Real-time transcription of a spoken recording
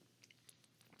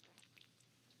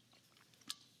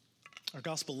Our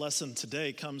gospel lesson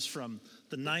today comes from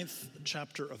the 9th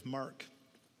chapter of Mark.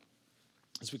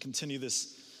 As we continue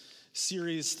this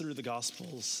series through the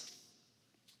Gospels,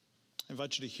 I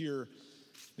invite you to hear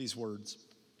these words.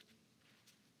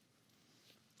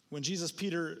 When Jesus,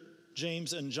 Peter,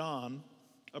 James, and John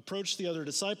approached the other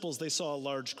disciples, they saw a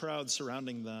large crowd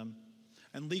surrounding them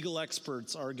and legal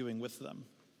experts arguing with them.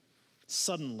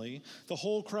 Suddenly, the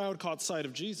whole crowd caught sight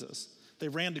of Jesus. They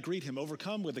ran to greet him,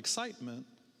 overcome with excitement.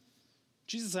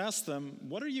 Jesus asked them,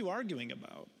 "What are you arguing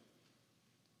about?"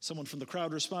 Someone from the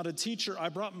crowd responded, "Teacher, I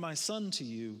brought my son to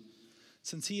you,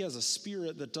 since he has a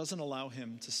spirit that doesn't allow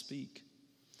him to speak.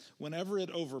 Whenever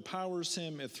it overpowers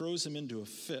him, it throws him into a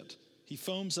fit. He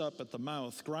foams up at the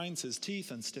mouth, grinds his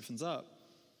teeth, and stiffens up.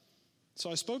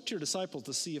 So I spoke to your disciples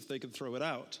to see if they could throw it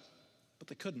out, but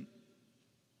they couldn't."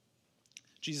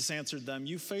 Jesus answered them,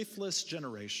 "You faithless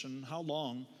generation, how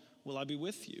long will I be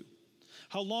with you?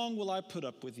 How long will I put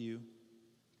up with you?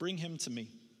 Bring him to me."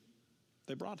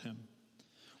 They brought him.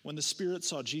 When the spirit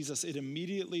saw Jesus, it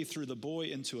immediately threw the boy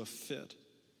into a fit.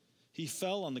 He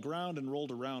fell on the ground and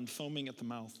rolled around, foaming at the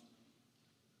mouth.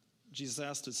 Jesus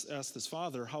asked his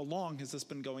father, "How long has this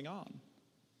been going on?"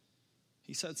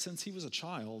 He said, "Since he was a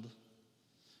child.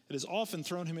 It has often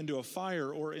thrown him into a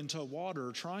fire or into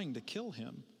water, trying to kill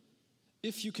him.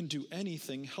 If you can do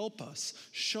anything, help us.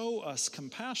 Show us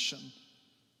compassion."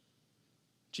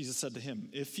 Jesus said to him,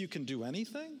 "If you can do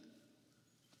anything,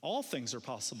 all things are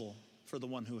possible for the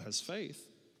one who has faith."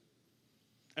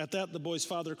 At that, the boy's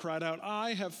father cried out,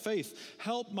 "I have faith.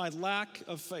 Help my lack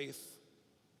of faith."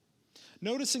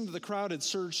 Noticing that the crowd had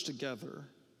surged together,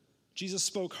 Jesus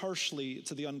spoke harshly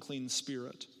to the unclean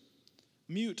spirit.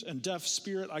 "Mute and deaf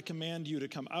spirit, I command you to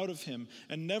come out of him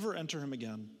and never enter him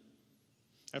again."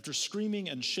 After screaming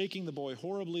and shaking the boy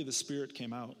horribly, the spirit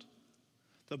came out.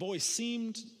 The boy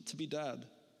seemed to be dead.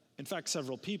 In fact,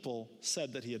 several people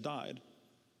said that he had died.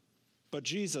 But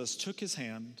Jesus took his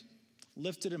hand,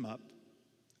 lifted him up,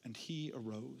 and he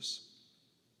arose.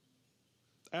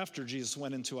 After Jesus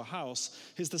went into a house,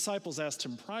 his disciples asked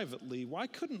him privately, "Why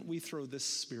couldn't we throw this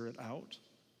spirit out?"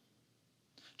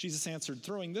 Jesus answered,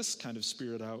 "Throwing this kind of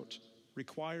spirit out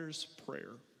requires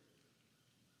prayer."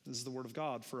 This is the word of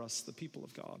God for us, the people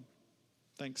of God.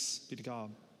 Thanks be to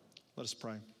God. Let us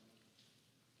pray.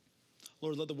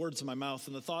 Lord, let the words of my mouth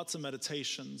and the thoughts and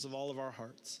meditations of all of our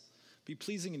hearts be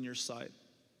pleasing in your sight.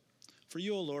 For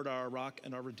you, O Lord, are our rock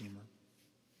and our redeemer.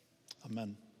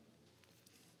 Amen.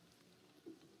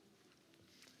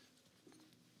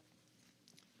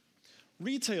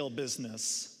 Retail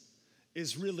business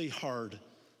is really hard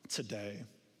today.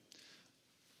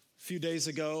 A few days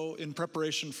ago, in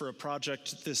preparation for a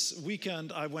project this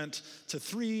weekend, I went to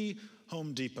 3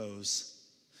 Home Depots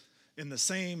in the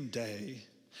same day.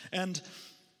 And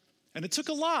it took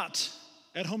a lot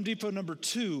at Home Depot number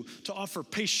 2 to offer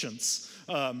patience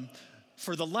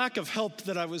for the lack of help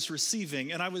that I was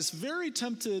receiving. And I was very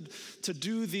tempted to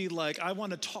do the I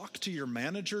want to talk to your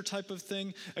manager type of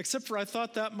thing, except for I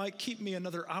thought that might keep me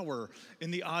another hour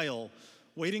in the aisle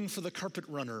waiting for the carpet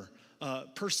runner,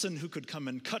 person who could come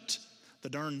and cut the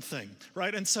darn thing,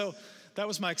 right? And so that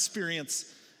was my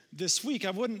experience this week.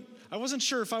 I wasn't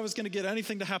sure if I was going to get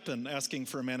anything to happen asking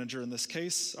for a manager in this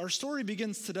case. Our story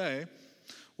begins today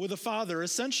with a father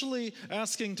essentially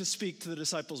asking to speak to the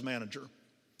disciples' manager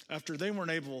after they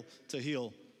weren't able to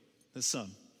heal his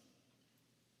son.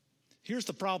 Here's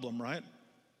the problem, right?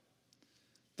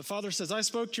 The father says, "I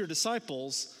spoke to your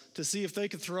disciples to see if they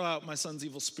could throw out my son's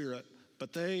evil spirit,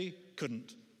 but they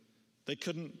couldn't. They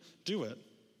couldn't do it."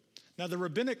 Now, the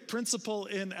rabbinic principle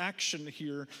in action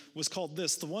here was called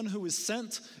this: the one who is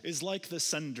sent is like the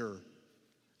sender.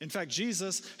 In fact,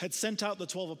 Jesus had sent out the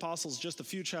 12 apostles just a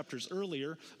few chapters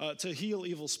earlier to heal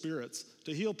evil spirits,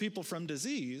 to heal people from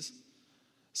disease.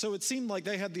 So it seemed like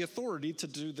they had the authority to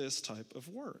do this type of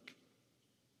work.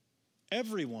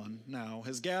 Everyone now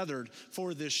has gathered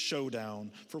for this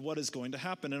showdown, for what is going to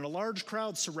happen. And a large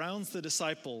crowd surrounds the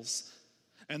disciples.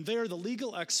 And there, the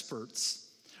legal experts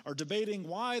are debating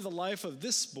why the life of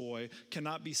this boy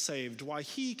cannot be saved, why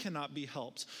he cannot be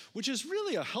helped, which is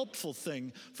really a helpful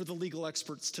thing for the legal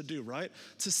experts to do, right?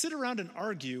 To sit around and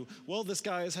argue, well, this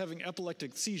guy is having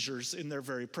epileptic seizures in their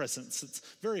very presence. It's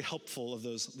very helpful of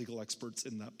those legal experts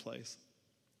in that place.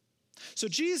 So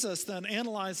Jesus then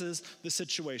analyzes the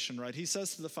situation, right? He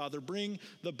says to the father, "Bring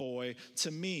the boy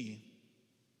to me."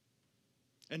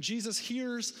 And Jesus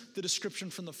hears the description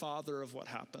from the father of what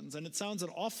happens. And it sounds an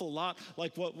awful lot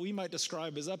like what we might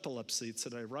describe as epilepsy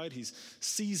today, right? He's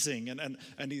seizing and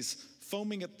he's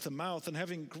foaming at the mouth and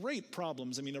having great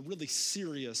problems. I mean, a really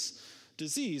serious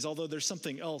disease, although there's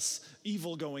something else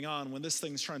evil going on when this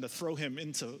thing's trying to throw him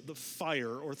into the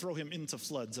fire or throw him into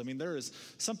floods. I mean, there is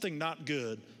something not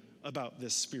good about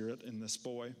this spirit in this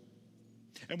boy.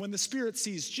 And when the spirit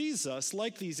sees Jesus,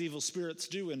 like these evil spirits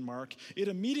do in Mark, it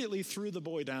immediately threw the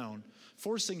boy down,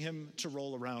 forcing him to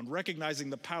roll around,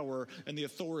 recognizing the power and the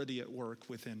authority at work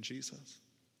within Jesus.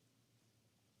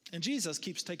 And Jesus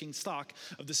keeps taking stock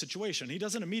of the situation. He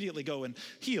doesn't immediately go and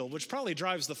heal, which probably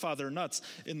drives the father nuts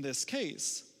in this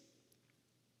case.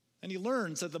 And he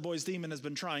learns that the boy's demon has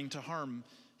been trying to harm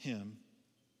him.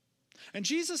 And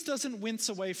Jesus doesn't wince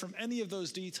away from any of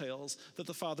those details that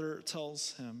the father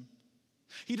tells him.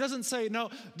 He doesn't say, no,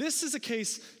 this is a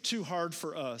case too hard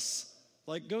for us.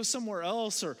 Like, go somewhere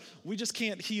else, or we just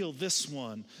can't heal this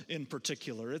one in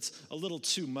particular. It's a little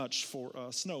too much for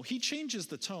us. No, he changes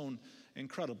the tone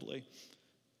incredibly.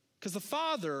 Because the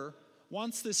father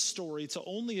wants this story to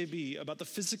only be about the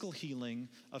physical healing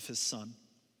of his son.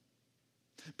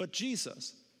 But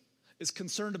Jesus is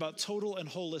concerned about total and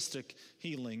holistic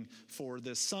healing for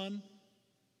this son,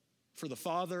 for the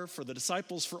father, for the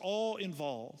disciples, for all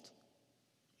involved.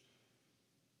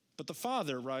 But the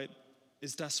father, right,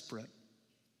 is desperate.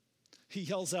 He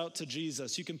yells out to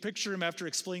Jesus. You can picture him after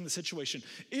explaining the situation.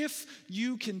 If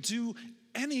you can do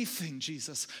anything,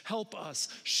 Jesus, help us.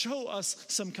 Show us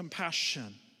some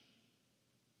compassion.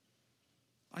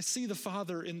 I see the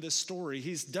father in this story.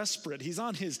 He's desperate. He's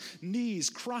on his knees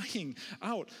crying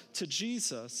out to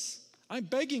Jesus. I'm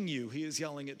begging you, he is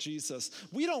yelling at Jesus.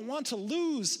 We don't want to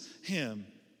lose him.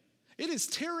 It is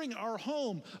tearing our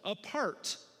home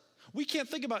apart. We can't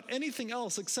think about anything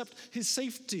else except his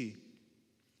safety.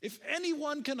 If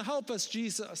anyone can help us,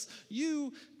 Jesus,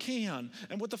 you can.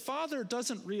 And what the father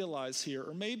doesn't realize here,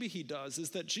 or maybe he does,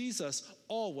 is that Jesus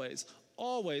always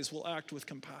will act with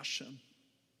compassion.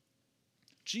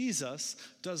 Jesus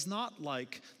does not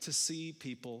like to see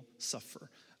people suffer.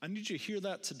 I need you to hear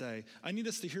that today. I need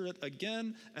us to hear it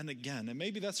again and again. And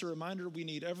maybe that's a reminder we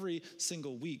need every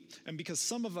single week. And because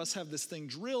some of us have this thing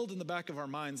drilled in the back of our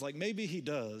minds, like maybe he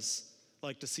does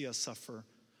like to see us suffer.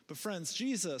 But friends,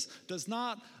 Jesus does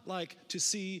not like to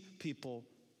see people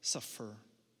suffer.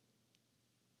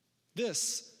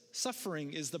 This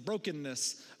suffering is the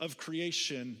brokenness of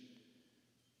creation.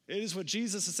 It is what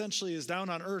Jesus essentially is down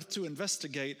on earth to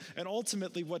investigate, and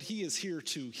ultimately what he is here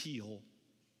to heal.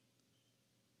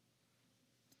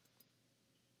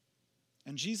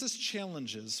 And Jesus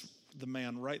challenges the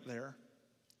man right there.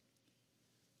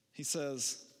 He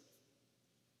says,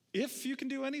 if you can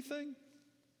do anything,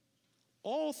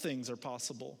 all things are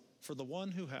possible for the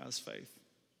one who has faith.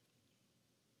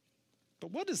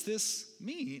 But what does this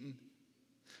mean?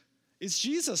 Is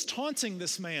Jesus taunting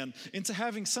this man into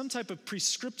having some type of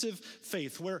prescriptive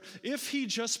faith where if he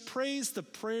just prays the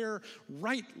prayer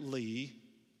rightly,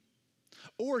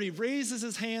 or he raises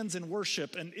his hands in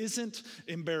worship and isn't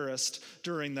embarrassed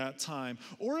during that time,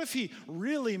 or if he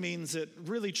really means it,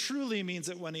 really truly means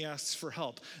it when he asks for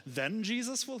help, then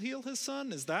Jesus will heal his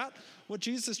son? Is that what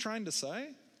Jesus is trying to say?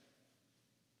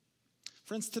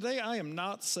 Friends, today I am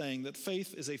not saying that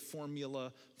faith is a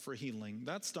formula for healing.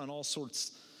 That's done all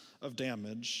sorts of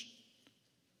damage.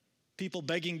 People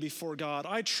begging before God,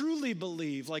 I truly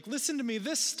believe, like, listen to me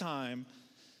this time,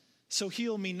 so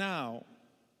heal me now.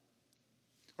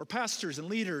 Or pastors and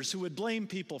leaders who would blame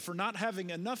people for not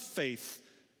having enough faith,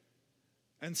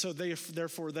 and so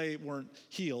therefore they weren't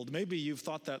healed. Maybe you've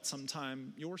thought that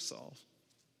sometime yourself.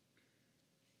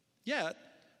 Yet,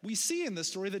 we see in this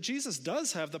story that Jesus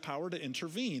does have the power to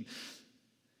intervene.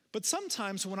 But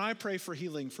sometimes when I pray for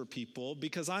healing for people,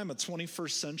 because I'm a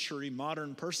 21st century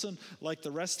modern person like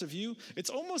the rest of you,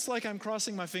 it's almost like I'm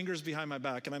crossing my fingers behind my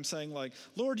back and I'm saying like,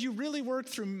 Lord, you really worked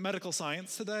through medical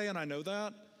science today, and I know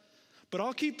that. But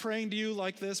I'll keep praying to you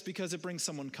like this because it brings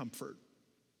someone comfort.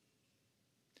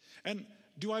 And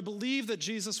do I believe that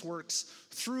Jesus works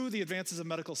through the advances of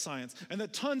medical science and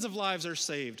that tons of lives are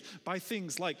saved by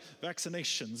things like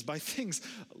vaccinations, by things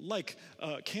like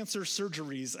cancer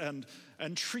surgeries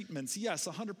and treatments? Yes,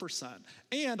 100%.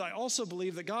 And I also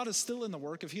believe that God is still in the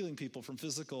work of healing people from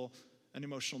physical and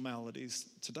emotional maladies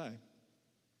today.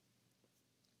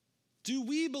 Do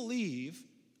we believe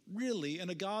really in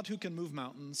a God who can move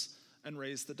mountains and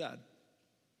raise the dead?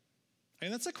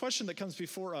 And that's a question that comes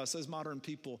before us as modern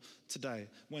people today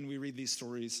when we read these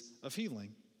stories of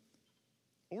healing.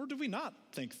 Or do we not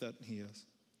think that he is?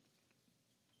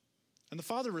 And the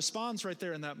father responds right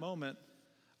there in that moment,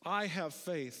 I have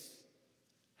faith.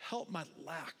 Help my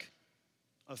lack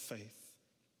of faith.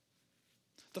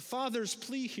 The father's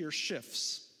plea here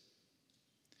shifts.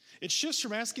 It shifts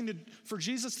from asking for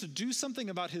Jesus to do something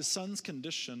about his son's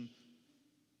condition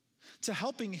to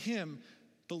helping him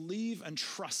believe and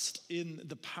trust in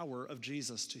the power of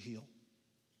Jesus to heal.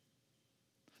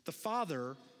 The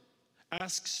Father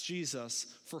asks Jesus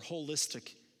for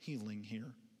holistic healing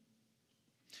here.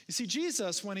 You see,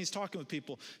 Jesus, when he's talking with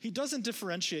people, he doesn't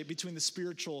differentiate between the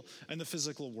spiritual and the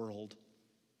physical world.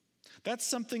 That's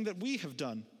something that we have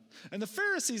done. And the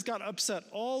Pharisees got upset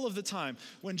all of the time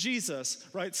when Jesus,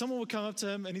 right, someone would come up to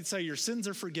him and he'd say, your sins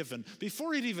are forgiven,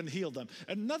 before he'd even healed them.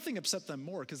 And nothing upset them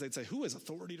more because they'd say, who has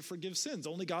authority to forgive sins?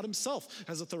 Only God himself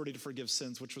has authority to forgive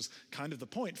sins, which was kind of the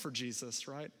point for Jesus,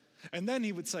 right? And then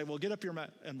he would say, well, get up your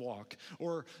mat and walk.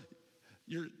 Or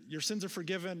your sins are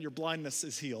forgiven, your blindness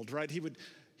is healed, right? He would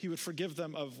forgive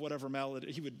them of whatever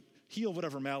malady, he would heal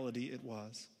whatever malady it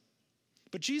was.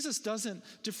 But Jesus doesn't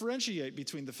differentiate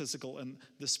between the physical and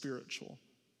the spiritual.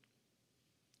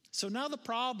 So now the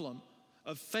problem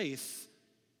of faith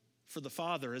for the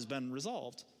Father has been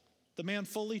resolved. The man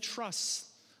fully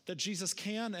trusts that Jesus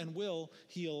can and will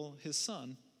heal his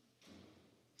son.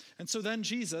 And so then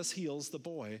Jesus heals the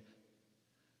boy.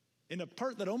 In a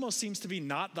part that almost seems to be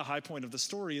not the high point of the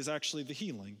story is actually the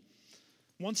healing.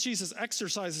 Once Jesus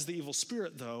exorcises the evil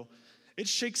spirit, though, it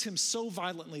shakes him so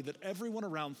violently that everyone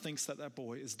around thinks that that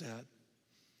boy is dead.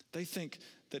 They think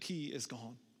that he is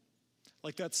gone.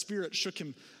 Like that spirit shook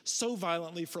him so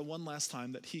violently for one last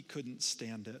time that he couldn't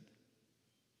stand it.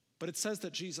 But it says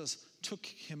that Jesus took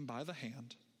him by the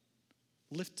hand,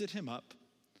 lifted him up,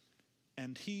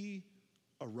 and he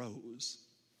arose.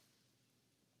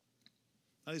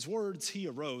 Now, these words, he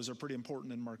arose, are pretty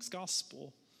important in Mark's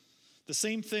gospel. The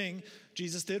same thing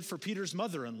Jesus did for Peter's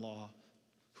mother-in-law,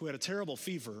 who had a terrible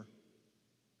fever.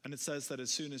 And it says that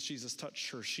as soon as Jesus touched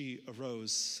her, she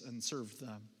arose and served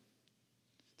them.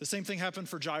 The same thing happened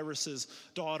for Jairus'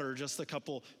 daughter just a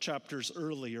couple chapters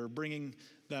earlier, bringing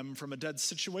them from a dead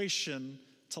situation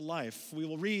to life. We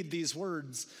will read these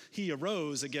words, he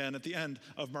arose, again at the end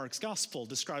of Mark's gospel,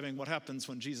 describing what happens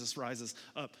when Jesus rises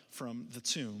up from the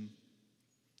tomb.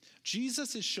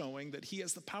 Jesus is showing that he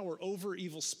has the power over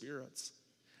evil spirits,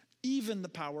 even the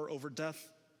power over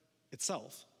death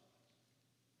itself.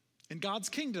 In God's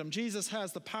kingdom, Jesus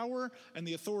has the power and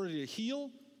the authority to heal,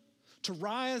 to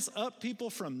rise up people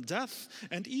from death,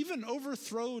 and even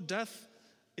overthrow death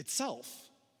itself.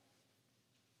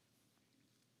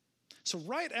 So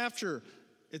right after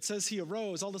it says he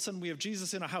arose, all of a sudden we have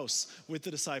Jesus in a house with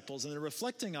the disciples, and they're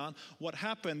reflecting on what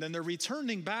happened, and they're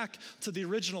returning back to the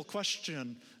original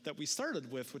question that we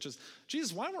started with, which is,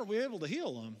 Jesus, why weren't we able to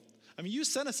heal him? I mean, you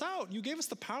sent us out. You gave us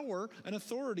the power and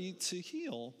authority to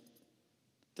heal.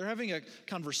 They're having a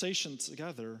conversation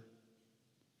together.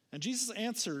 And Jesus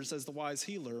answers as the wise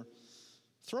healer,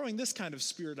 throwing this kind of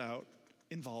spirit out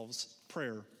involves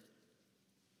prayer.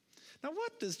 Now,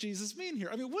 what does Jesus mean here?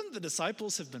 I mean, wouldn't the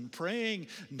disciples have been praying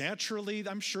naturally?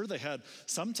 I'm sure they had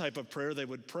some type of prayer they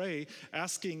would pray,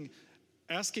 asking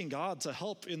God to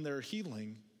help in their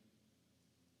healing.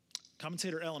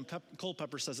 Commentator Alan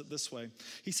Culpepper says it this way.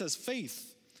 He says,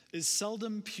 faith is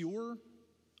seldom pure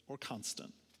or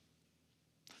constant.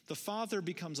 The Father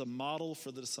becomes a model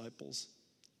for the disciples.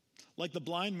 Like the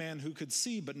blind man who could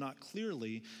see but not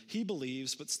clearly, he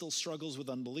believes but still struggles with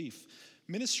unbelief.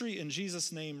 Ministry in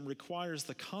Jesus' name requires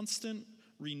the constant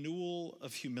renewal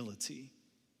of humility.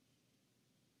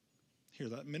 Hear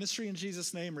that? Ministry in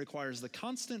Jesus' name requires the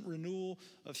constant renewal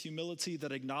of humility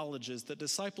that acknowledges that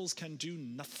disciples can do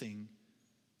nothing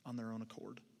on their own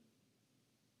accord.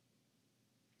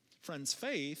 Friends,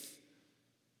 faith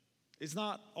is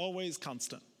not always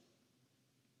constant.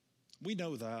 We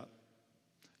know that.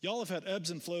 Y'all have had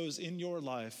ebbs and flows in your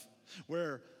life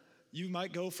where you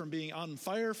might go from being on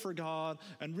fire for God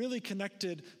and really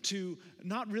connected to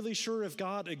not really sure if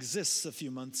God exists a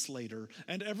few months later,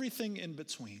 and everything in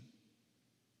between.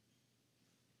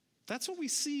 That's what we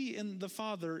see in the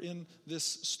Father in this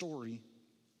story.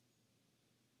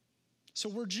 So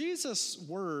were Jesus'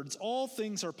 words, all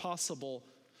things are possible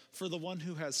for the one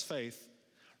who has faith,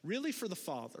 really for the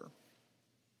Father?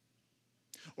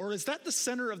 Or is that the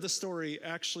center of the story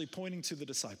actually pointing to the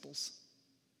disciples?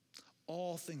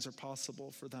 All things are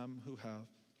possible for them who have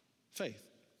faith.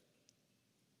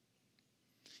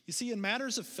 You see, in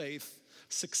matters of faith,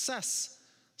 success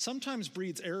sometimes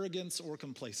breeds arrogance or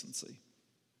complacency.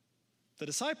 The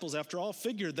disciples, after all,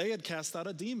 figured they had cast out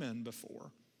a demon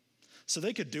before, so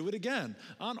they could do it again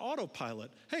on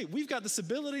autopilot. Hey, we've got this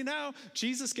ability now.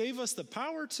 Jesus gave us the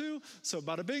power to, so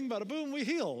bada bing, bada boom, we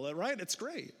heal, right? It's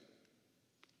great.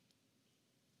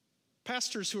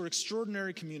 Pastors who are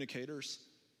extraordinary communicators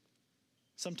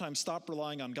sometimes stop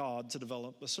relying on God to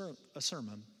develop a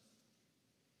sermon.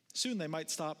 Soon they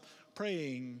might stop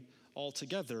praying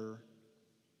altogether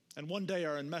and one day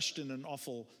are enmeshed in an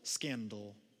awful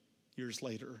scandal years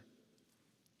later.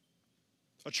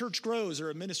 A church grows or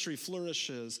a ministry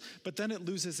flourishes, but then it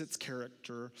loses its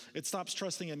character. It stops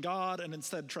trusting in God and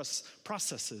instead trusts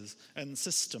processes and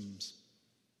systems.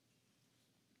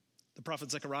 The prophet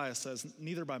Zechariah says,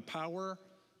 "Neither by power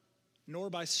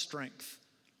nor by strength,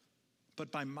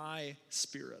 but by my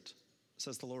Spirit,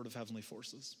 says the Lord of heavenly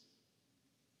forces."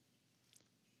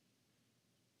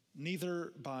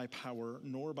 Neither by power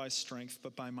nor by strength,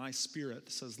 but by my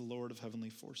Spirit, says the Lord of heavenly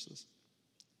forces.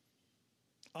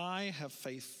 I have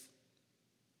faith.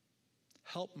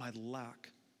 Help my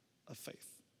lack of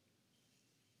faith.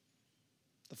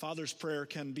 The Father's prayer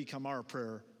can become our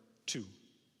prayer too.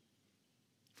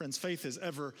 Friends, faith is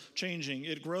ever changing.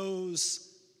 It grows,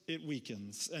 it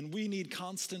weakens, and we need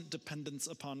constant dependence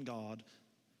upon God,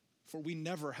 for we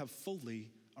never have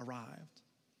fully arrived.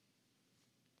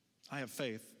 I have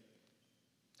faith.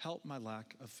 Help my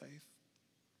lack of faith.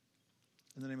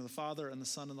 In the name of the Father, and the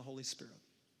Son, and the Holy Spirit.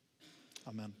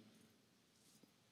 Amen.